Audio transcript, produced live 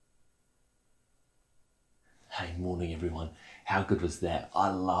morning, everyone. How good was that? I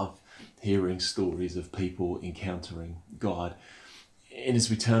love hearing stories of people encountering God. And as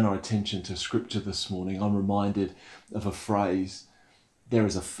we turn our attention to scripture this morning, I'm reminded of a phrase: there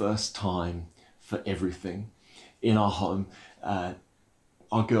is a first time for everything. In our home,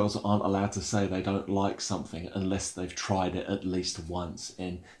 our girls aren't allowed to say they don't like something unless they've tried it at least once.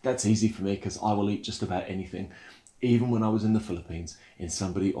 And that's easy for me because I will eat just about anything. Even when I was in the Philippines and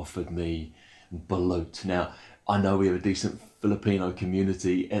somebody offered me balut. Now, I know we have a decent Filipino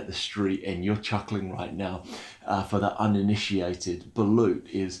community at the street, and you're chuckling right now. For the uninitiated, balut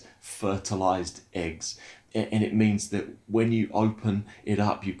is fertilized eggs. And it means that when you open it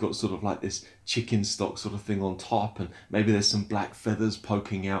up, you've got sort of like this chicken stock sort of thing on top, and maybe there's some black feathers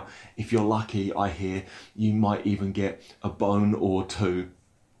poking out. If you're lucky, I hear, you might even get a bone or two.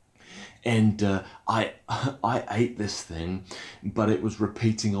 And I ate this thing, but it was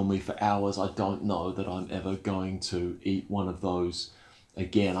repeating on me for hours. I don't know that I'm ever going to eat one of those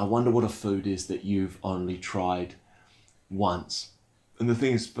again. I wonder what a food is that you've only tried once. And the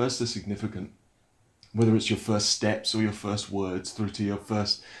thing is, first is significant. Whether it's your first steps or your first words, through to your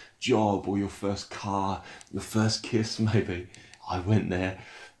first job or your first car, your first kiss maybe. I went there.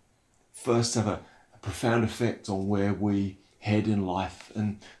 First have a profound effect on where we head in life.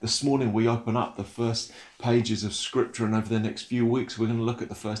 And this morning we open up the first pages of scripture, and over the next few weeks we're going to look at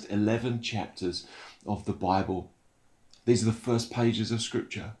the first 11 chapters of the Bible. These are the first pages of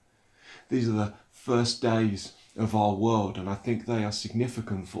scripture. These are the first days of our world, and I think they are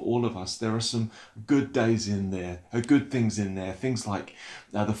significant for all of us. There are some good days in there, good things in there, things like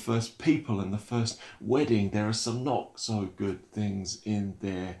the first people and the first wedding. There are some not so good things in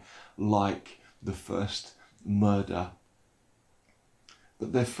there, like the first murder.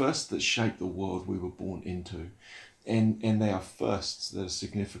 But they're firsts that shape the world we were born into. And they are firsts that are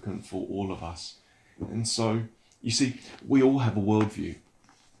significant for all of us. And so, you see, we all have a worldview.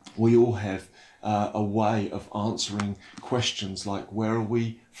 We all have a way of answering questions like, where are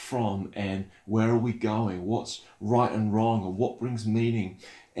we from and where are we going? What's right and wrong, and what brings meaning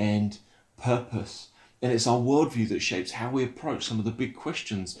and purpose? And it's our worldview that shapes how we approach some of the big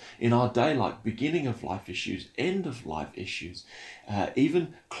questions in our day, like beginning of life issues, end of life issues,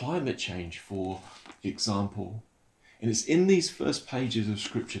 even climate change, for example. And it's in these first pages of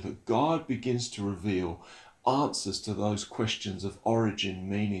scripture that God begins to reveal answers to those questions of origin,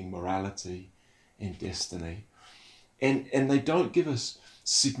 meaning, morality, and destiny. And they don't give us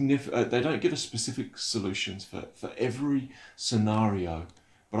specific solutions for every scenario.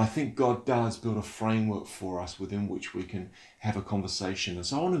 But I think God does build a framework for us within which we can have a conversation. And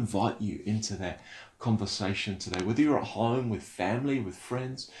so I want to invite you into that conversation today. Whether you're at home, with family, with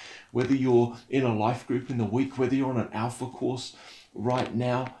friends, whether you're in a life group in the week, whether you're on an Alpha course right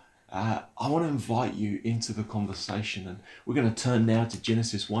now, I want to invite you into the conversation. And we're going to turn now to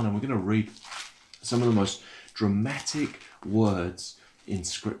Genesis 1, and we're going to read some of the most dramatic words in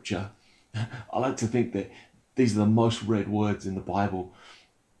Scripture. I like to think that these are the most read words in the Bible.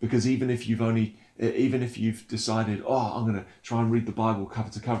 Because even if you've decided, I'm going to try and read the Bible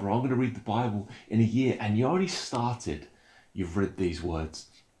cover to cover, I'm going to read the Bible in a year, and you only started, you've read these words.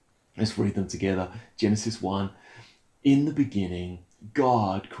 Let's read them together. Genesis 1, in the beginning,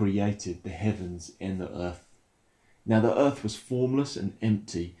 God created the heavens and the earth. Now the earth was formless and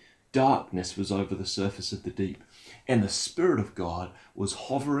empty. Darkness was over the surface of the deep, and the Spirit of God was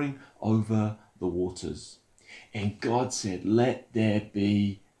hovering over the waters. And God said, let there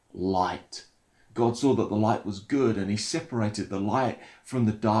be light. God saw that the light was good, and he separated the light from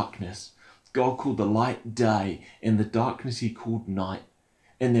the darkness. God called the light day, and the darkness he called night.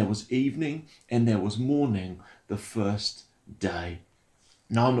 And there was evening and there was morning the first day.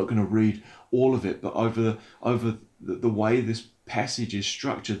 Now I'm not going to read all of it, but over the way this passage is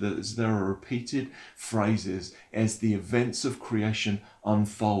structured, there are repeated phrases as the events of creation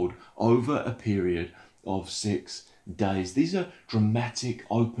unfold over a period of 6 days. These are dramatic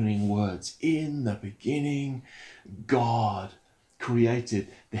opening words. In the beginning, God created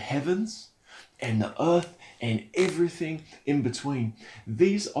the heavens and the earth and everything in between.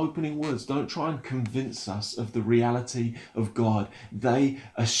 These opening words don't try and convince us of the reality of God. They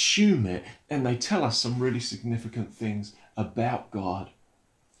assume it, and they tell us some really significant things about God.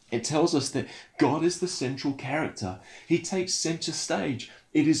 It tells us that God is the central character. He takes center stage.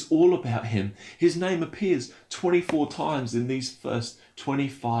 It is all about him. His name appears 24 times in these first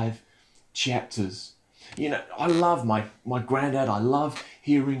 25 chapters. You know, I love my granddad. I love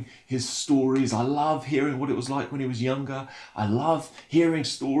hearing his stories. I love hearing what it was like when he was younger. I love hearing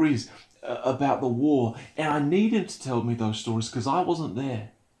stories about the war. And I need him to tell me those stories because I wasn't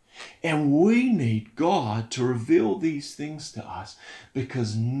there. And we need God to reveal these things to us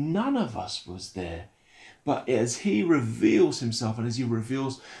because none of us was there. But as he reveals himself and as he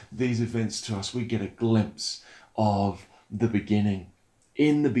reveals these events to us, we get a glimpse of the beginning.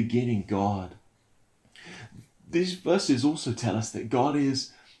 In the beginning, God. These verses also tell us that God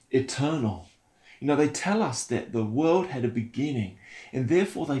is eternal. They tell us that the world had a beginning, and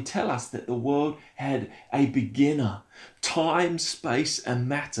therefore they tell us that the world had a beginner. Time, space, and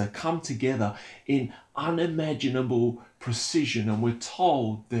matter come together in unimaginable precision, and we're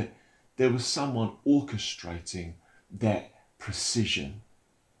told that there was someone orchestrating that precision.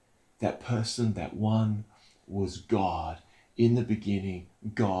 That person, that one, was God. In the beginning,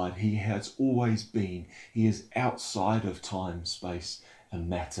 God. He has always been. He is outside of time, space, and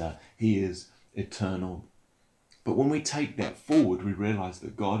matter. He is eternal. But when we take that forward, we realize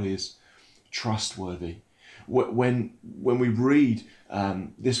that God is trustworthy. When we read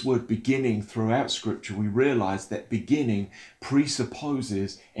this word beginning throughout Scripture, we realize that beginning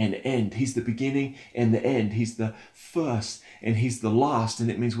presupposes an end. He's the beginning and the end. He's the first and he's the last, and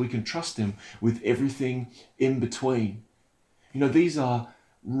it means we can trust him with everything in between. These are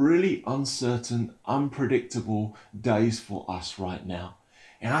really uncertain, unpredictable days for us right now.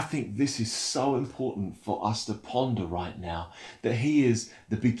 And I think this is so important for us to ponder right now, that he is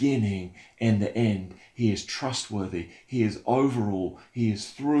the beginning and the end. He is trustworthy. He is over all. He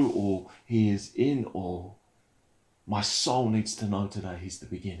is through all. He is in all. My soul needs to know today he's the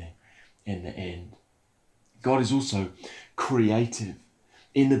beginning and the end. God is also creative.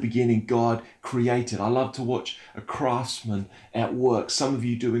 In the beginning, God created. I love to watch a craftsman at work. Some of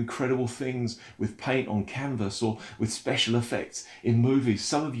you do incredible things with paint on canvas or with special effects in movies.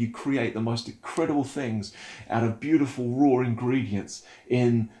 Some of you create the most incredible things out of beautiful raw ingredients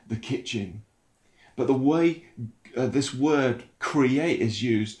in the kitchen. But the way this word create is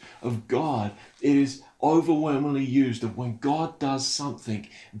used of God, it is overwhelmingly used of when God does something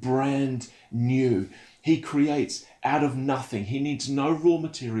brand new. He creates out of nothing. He needs no raw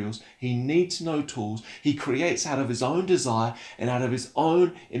materials. He needs no tools. He creates out of his own desire and out of his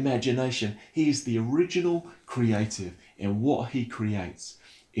own imagination. He is the original creative, and what he creates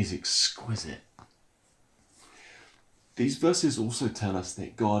is exquisite. These verses also tell us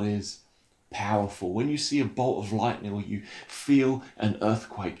that God is powerful. When you see a bolt of lightning or you feel an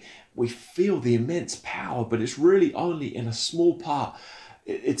earthquake, we feel the immense power, but it's really only in a small part.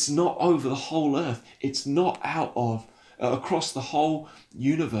 It's not over the whole earth. It's not out of across the whole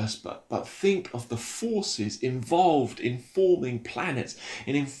universe. But think of the forces involved in forming planets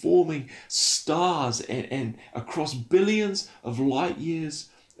and in forming stars and across billions of light years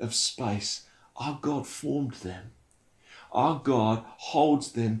of space. Our God formed them. Our God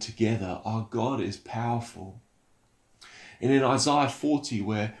holds them together. Our God is powerful. And in Isaiah 40,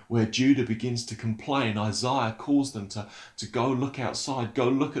 where Judah begins to complain, Isaiah calls them to go look outside, go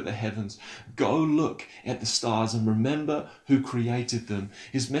look at the heavens, go look at the stars and remember who created them.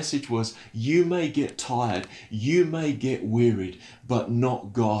 His message was, you may get tired, you may get wearied, but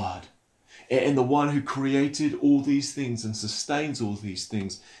not God. And the one who created all these things and sustains all these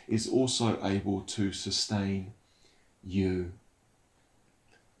things is also able to sustain you.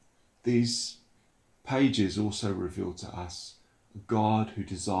 These pages also reveal to us a God who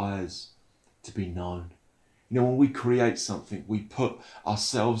desires to be known. When we create something, we put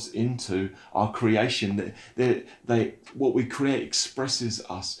ourselves into our creation. What we create expresses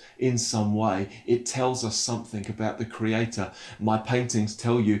us in some way. It tells us something about the Creator. My paintings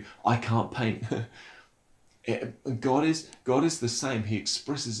tell you I can't paint. God is the same. He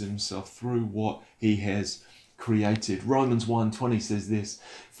expresses himself through what he has created. Romans 1:20 says this,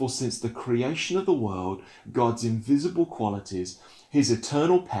 for since the creation of the world, God's invisible qualities, his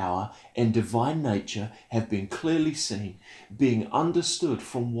eternal power and divine nature have been clearly seen, being understood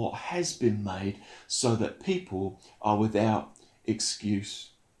from what has been made, so that people are without excuse.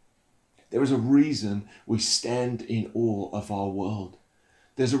 There is a reason we stand in awe of our world.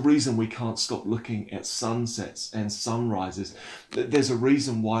 There's a reason we can't stop looking at sunsets and sunrises. There's a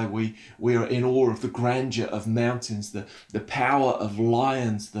reason why we are in awe of the grandeur of mountains, the power of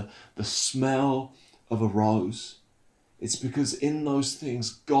lions, the smell of a rose. It's because in those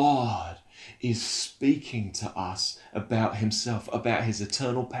things, God is speaking to us about himself, about his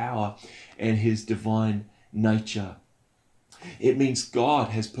eternal power and his divine nature. It means God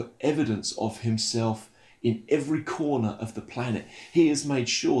has put evidence of himself in every corner of the planet. He has made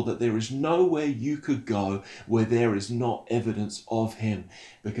sure that there is nowhere you could go where there is not evidence of him,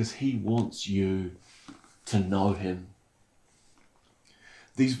 because he wants you to know him.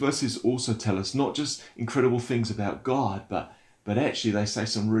 These verses also tell us not just incredible things about God, but but actually they say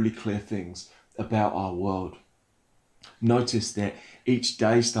some really clear things about our world. Notice that each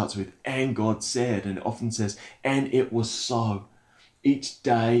day starts with, and God said, and it often says, and it was so. Each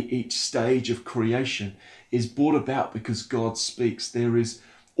day, each stage of creation is brought about because God speaks. There is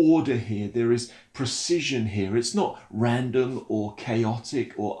order here. There is precision here. It's not random or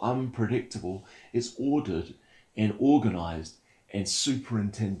chaotic or unpredictable. It's ordered and organized and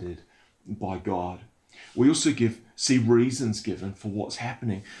superintended by God. We also see reasons given for what's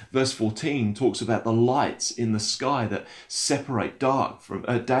happening. Verse 14 talks about the lights in the sky that separate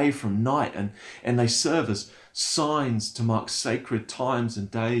day from night, and they serve as signs to mark sacred times and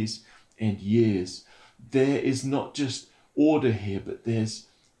days and years. There is not just order here, but there's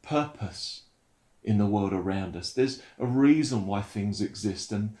purpose in the world around us. There's a reason why things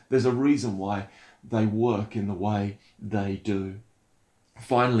exist, and there's a reason why they work in the way they do.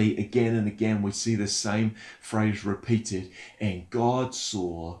 Finally, again and again, we see the same phrase repeated, and God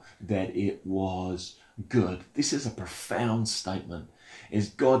saw that it was good. This is a profound statement, as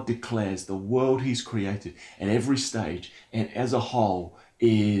God declares the world he's created at every stage and as a whole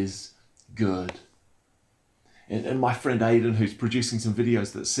is good. And my friend Aidan, who's producing some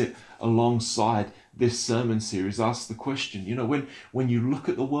videos that sit alongside this sermon series, asks the question, when you look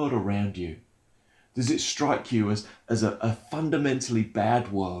at the world around you, does it strike you as a fundamentally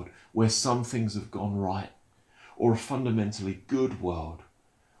bad world where some things have gone right, or a fundamentally good world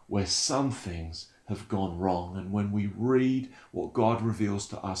where some things have gone wrong? And when we read what God reveals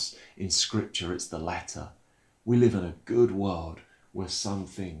to us in Scripture, it's the latter. We live in a good world where some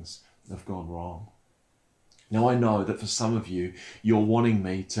things have gone wrong. Now, I know that for some of you, you're wanting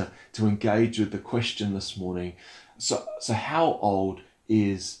me to engage with the question this morning. So how old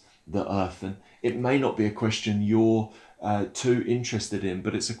is the earth? And it may not be a question you're too interested in,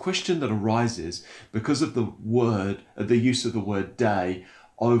 but it's a question that arises because of the use of the word day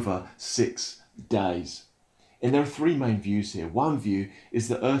over 6 days. And there are 3 main views here. One view is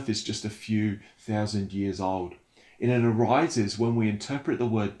the earth is just a few thousand years old. And it arises when we interpret the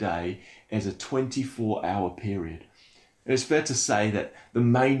word day as a 24-hour period. And it's fair to say that the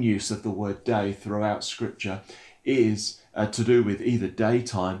main use of the word day throughout Scripture is to do with either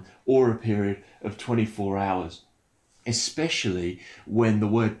daytime or a period of 24 hours, especially when the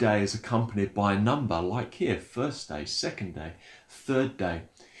word day is accompanied by a number, like here, first day, second day, third day.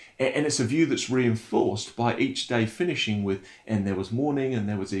 And it's a view that's reinforced by each day finishing with, and there was morning, and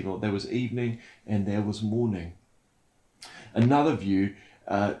there was evening, and there was morning. Another view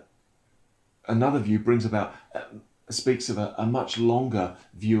speaks of a much longer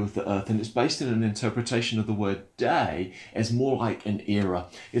view of the earth, and it's based in an interpretation of the word day as more like an era.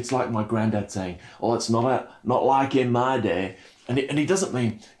 It's like my granddad saying, "Oh, it's not like in my day," and he doesn't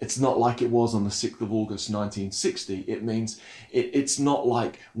mean it's not like it was on the 6th of August 1960. It means it's not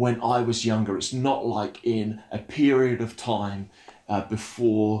like when I was younger. It's not like in a period of time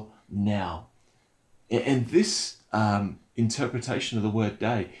before now. And this interpretation of the word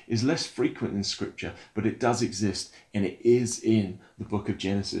day is less frequent in Scripture, but it does exist, and it is in the book of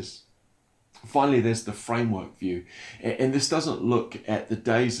Genesis. Finally, there's the framework view, and this doesn't look at the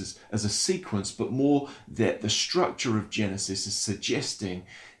days as a sequence, but more that the structure of Genesis is suggesting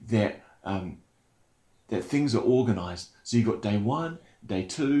that things are organized. So you've got day 1, day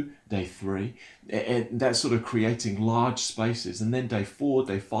 2, day 3, and that's sort of creating large spaces. And then day 4,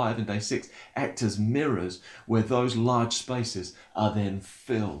 day 5, and day 6 act as mirrors where those large spaces are then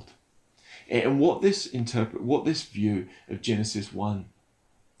filled. And what this view of Genesis 1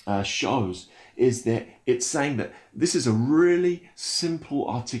 shows is that it's saying that this is a really simple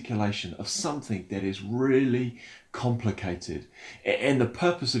articulation of something that is really complicated. And the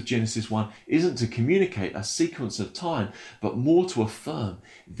purpose of Genesis 1 isn't to communicate a sequence of time, but more to affirm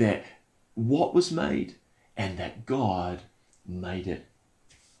that what was made and that God made it.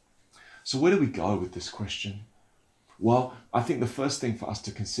 So where do we go with this question? Well, I think the first thing for us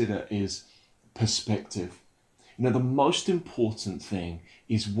to consider is perspective. The most important thing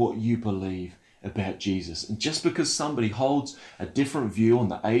is what you believe about Jesus. And just because somebody holds a different view on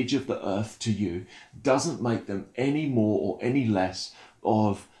the age of the earth to you doesn't make them any more or any less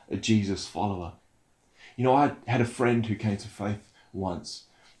of a Jesus follower. I had a friend who came to faith once,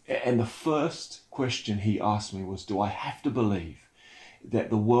 and the first question he asked me was, do I have to believe that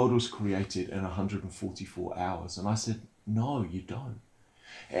the world was created in 144 hours? And I said, no, you don't.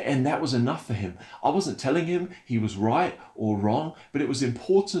 And that was enough for him. I wasn't telling him he was right or wrong, but it was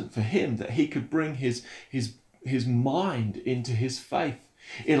important for him that he could bring his mind into his faith.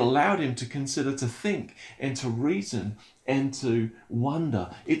 It allowed him to consider, to think, and to reason, and to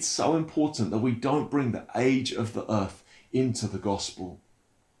wonder. It's so important that we don't bring the age of the earth into the gospel.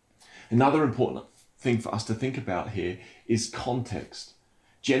 Another important thing for us to think about here is context.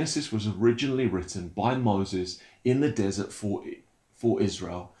 Genesis was originally written by Moses in the desert for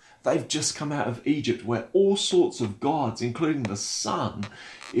Israel. They've just come out of Egypt where all sorts of gods, including the sun,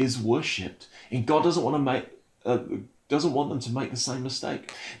 is worshipped. And God doesn't want them to make the same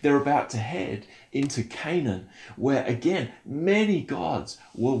mistake. They're about to head into Canaan, where again, many gods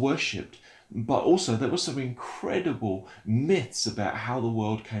were worshipped. But also there were some incredible myths about how the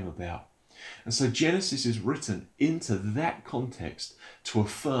world came about. And so Genesis is written into that context to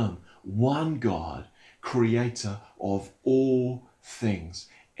affirm one God, creator of all things.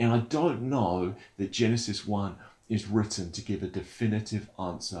 And I don't know that Genesis 1 is written to give a definitive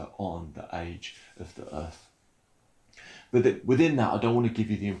answer on the age of the earth. But within that, I don't want to give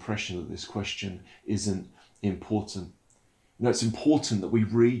you the impression that this question isn't important. It's important that we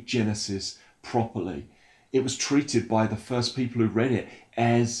read Genesis properly. It was treated by the first people who read it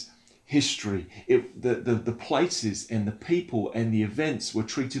as history. The places and the people and the events were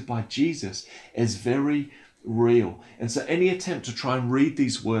treated by Jesus as very real. And so any attempt to try and read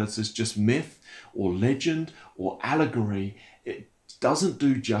these words as just myth or legend or allegory, it doesn't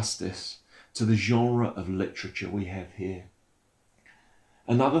do justice to the genre of literature we have here.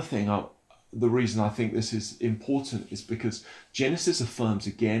 Another thing, the reason I think this is important is because Genesis affirms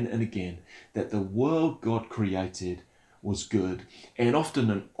again and again that the world God created was good, and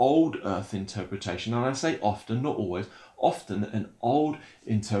often an old earth interpretation, and I say often, not always, often an old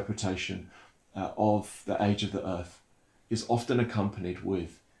interpretation of the age of the earth is often accompanied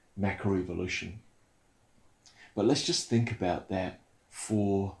with macroevolution. But let's just think about that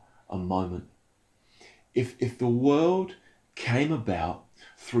for a moment. If the world came about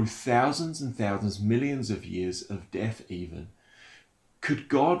through thousands and thousands, millions of years of death even, could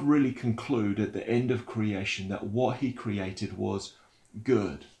God really conclude at the end of creation that what he created was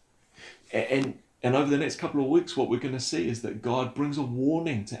good? And over the next couple of weeks, what we're going to see is that God brings a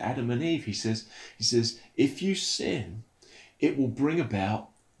warning to Adam and Eve. He says, if you sin, it will bring about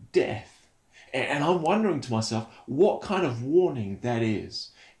death. And I'm wondering to myself, what kind of warning that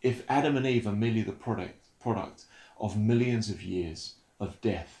is if Adam and Eve are merely the product of millions of years of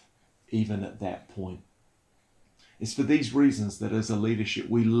death, even at that point. It's for these reasons that as a leadership,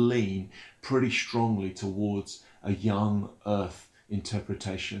 we lean pretty strongly towards a young earth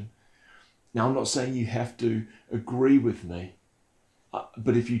interpretation. Now, I'm not saying you have to agree with me,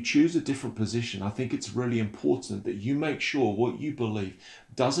 but if you choose a different position, I think it's really important that you make sure what you believe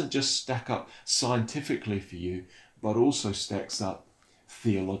doesn't just stack up scientifically for you, but also stacks up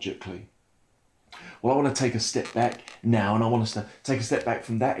theologically. Well, I want to take a step back now, and I want us to take a step back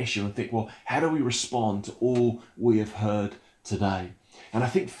from that issue and think, well, how do we respond to all we have heard today? And I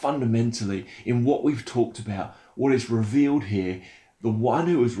think fundamentally in what we've talked about, what is revealed here, the one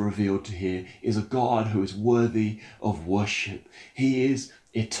who is revealed to here is a God who is worthy of worship. He is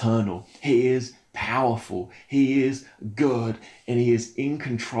eternal. He is powerful. He is good, and he is in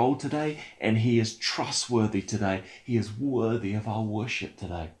control today, and he is trustworthy today. He is worthy of our worship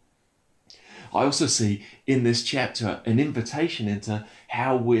today. I also see in this chapter an invitation into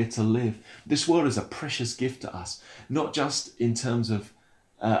how we're to live. This world is a precious gift to us, not just in terms of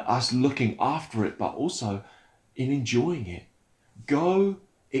us looking after it, but also in enjoying it. Go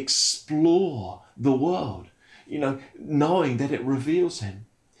explore the world, knowing that it reveals him.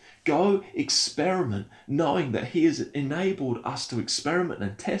 Go experiment, knowing that he has enabled us to experiment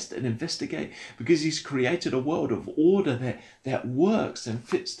and test and investigate because he's created a world of order that works and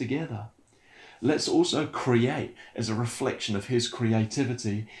fits together. Let's also create as a reflection of his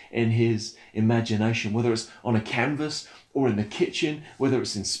creativity and his imagination, whether it's on a canvas or in the kitchen, whether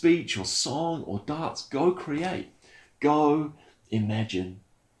it's in speech or song or dance. Go create. Go imagine.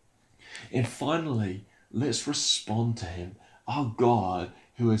 And finally, let's respond to him, our God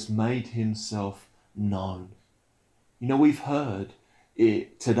who has made himself known. We've heard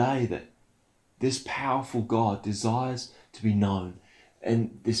it today that this powerful God desires to be known,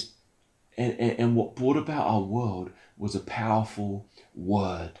 and what brought about our world was a powerful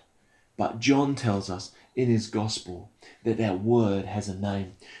word. But John tells us in his gospel that word has a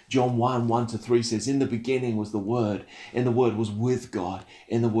name. John 1:1-3 says, in the beginning was the Word, and the Word was with God,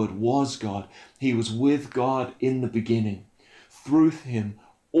 and the Word was God. He was with God in the beginning. Through him,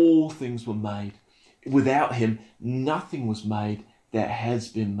 all things were made. Without him, nothing was made that has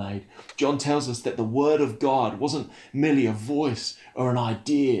been made. John tells us that the Word of God wasn't merely a voice or an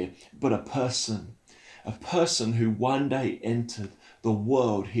idea, but a person who one day entered the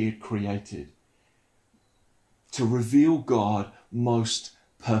world he had created to reveal God most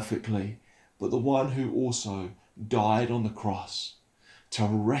perfectly, but the one who also died on the cross to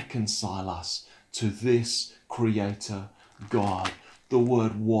reconcile us to this Creator God. The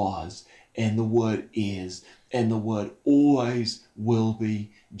Word was, and the Word is, and the Word always will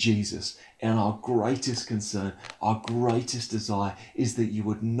be Jesus. And our greatest concern, our greatest desire is that you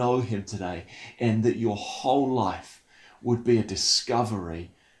would know him today, and that your whole life would be a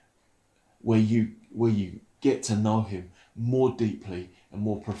discovery where you get to know him more deeply and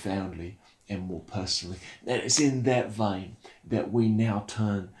more profoundly and more personally. And it's in that vein that we now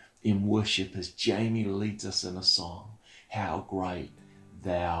turn in worship as Jamie leads us in a song, How Great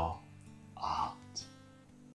Thou Art.